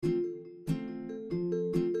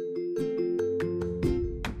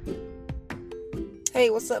Hey,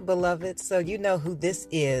 what's up, beloved? So you know who this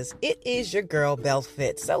is. It is your girl, Belle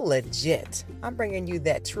Fit. So legit. I'm bringing you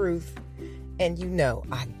that truth, and you know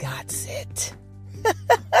I got it.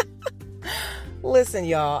 Listen,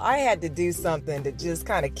 y'all, I had to do something to just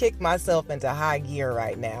kind of kick myself into high gear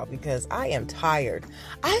right now because I am tired.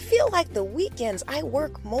 I feel like the weekends I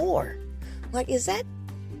work more. Like, is that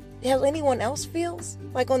how anyone else feels?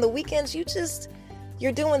 Like on the weekends,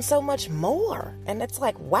 you're doing so much more. And it's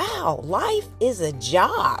like, wow, life is a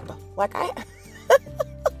job. Like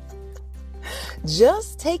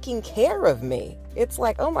just taking care of me. It's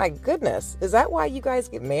like, oh my goodness. Is that why you guys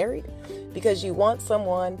get married? Because you want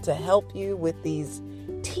someone to help you with these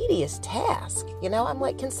tedious tasks. You know, I'm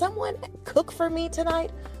like, can someone cook for me tonight?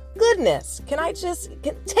 Goodness, can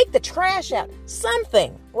take the trash out?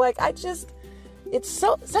 Something. Like, it's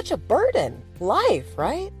such a burden. Life,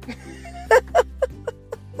 right?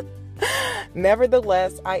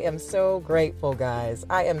 Nevertheless, I am so grateful, guys.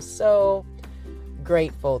 I am so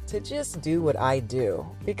grateful to just do what I do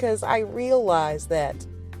because I realize that,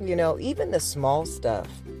 you know, even the small stuff,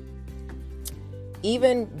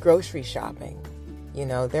 even grocery shopping, you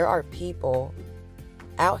know, there are people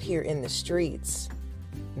out here in the streets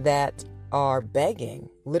that are begging,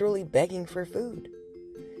 literally begging for food,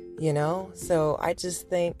 you know? So I just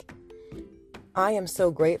think I am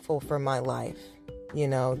so grateful for my life. You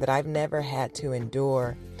know, that I've never had to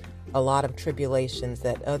endure a lot of tribulations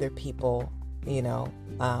that other people, you know,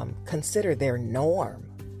 consider their norm.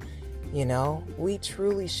 You know, we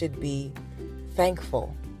truly should be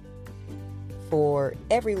thankful for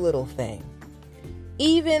every little thing,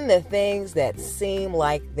 even the things that seem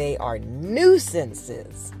like they are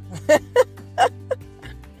nuisances.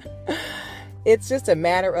 It's just a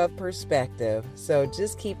matter of perspective. So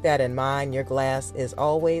just keep that in mind. Your glass is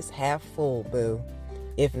always half full, boo.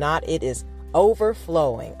 If not, it is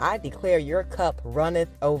overflowing. I declare your cup runneth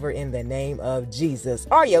over in the name of Jesus.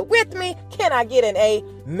 Are you with me? Can I get an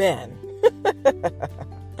amen?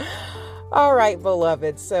 All right,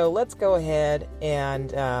 beloved. So let's go ahead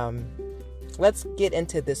and let's get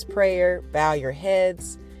into this prayer. Bow your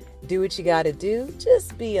heads. Do what you got to do.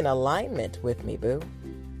 Just be in alignment with me, boo.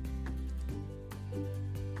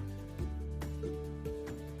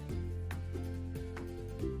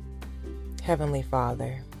 Heavenly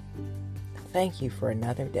Father, thank you for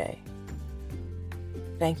another day.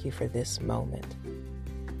 Thank you for this moment,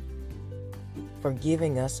 for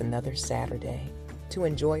giving us another Saturday to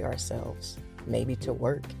enjoy ourselves, maybe to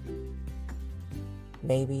work,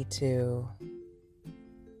 maybe to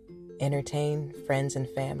entertain friends and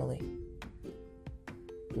family,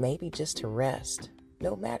 maybe just to rest.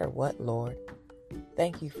 No matter what, Lord,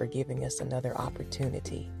 thank you for giving us another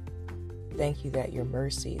opportunity. Thank you that your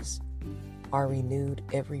mercies are renewed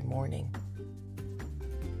every morning.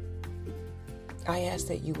 I ask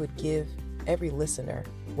that you would give every listener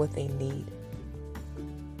what they need,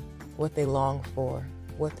 what they long for,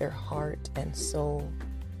 what their heart and soul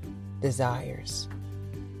desires.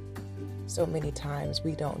 So many times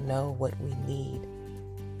we don't know what we need,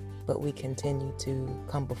 but we continue to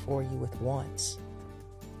come before you with wants.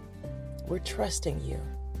 We're trusting you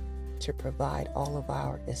to provide all of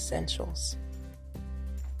our essentials.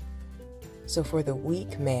 So for the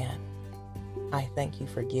weak man, I thank you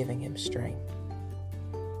for giving him strength.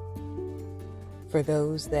 For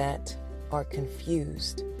those that are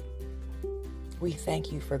confused, we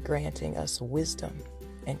thank you for granting us wisdom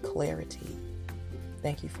and clarity.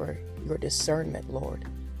 Thank you for your discernment, Lord.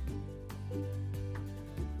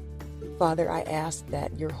 Father, I ask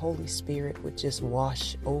that your Holy Spirit would just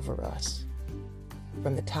wash over us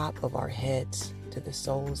from the top of our heads to the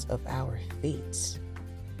soles of our feet.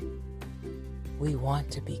 We want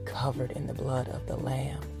to be covered in the blood of the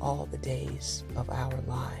Lamb all the days of our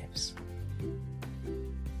lives.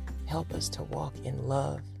 Help us to walk in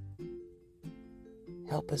love.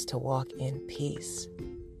 Help us to walk in peace.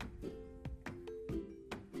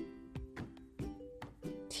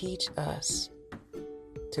 Teach us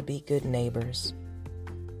to be good neighbors.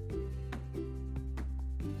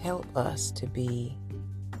 Help us to be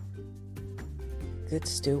good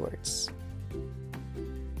stewards.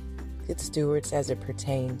 Good stewards as it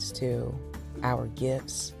pertains to our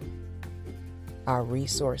gifts, our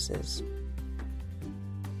resources,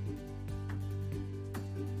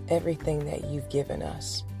 everything that you've given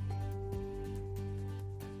us.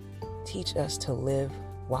 Teach us to live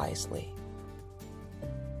wisely.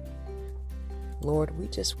 Lord, we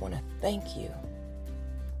just want to thank you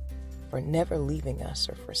for never leaving us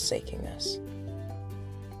or forsaking us.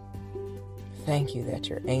 Thank you that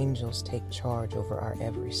your angels take charge over our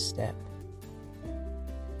every step.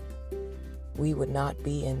 We would not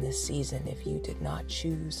be in this season if you did not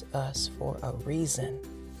choose us for a reason.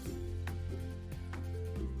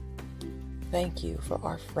 Thank you for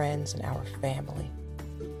our friends and our family.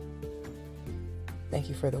 Thank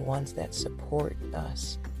you for the ones that support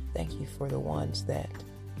us. Thank you for the ones that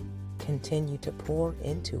continue to pour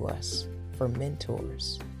into us, for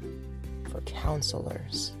mentors, for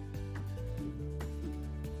counselors.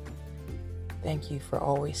 Thank you for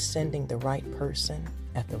always sending the right person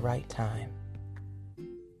at the right time.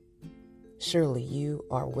 Surely you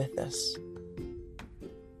are with us.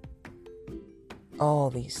 All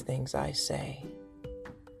these things I say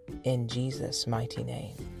in Jesus' mighty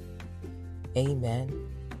name. Amen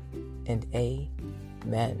and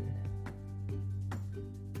amen.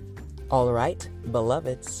 All right,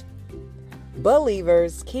 beloveds,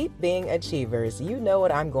 believers, keep being achievers. You know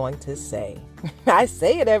what I'm going to say. I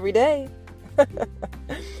say it every day.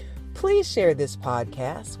 Please share this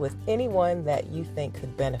podcast with anyone that you think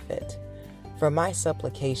could benefit from my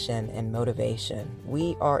supplication and motivation.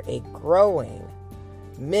 We are a growing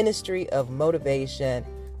ministry of motivation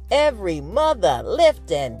every mother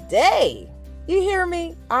lifting day. You hear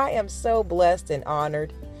me? I am so blessed and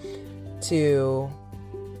honored to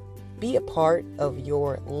be a part of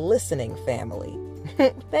your listening family.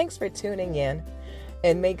 Thanks for tuning in,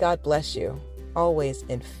 and may God bless you. Always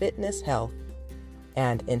in fitness, health,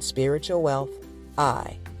 and in spiritual wealth.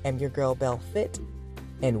 I am your girl Belle Fit,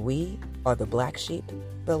 and we are the Black Sheep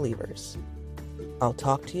Believers. I'll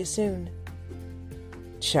talk to you soon.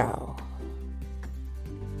 Ciao.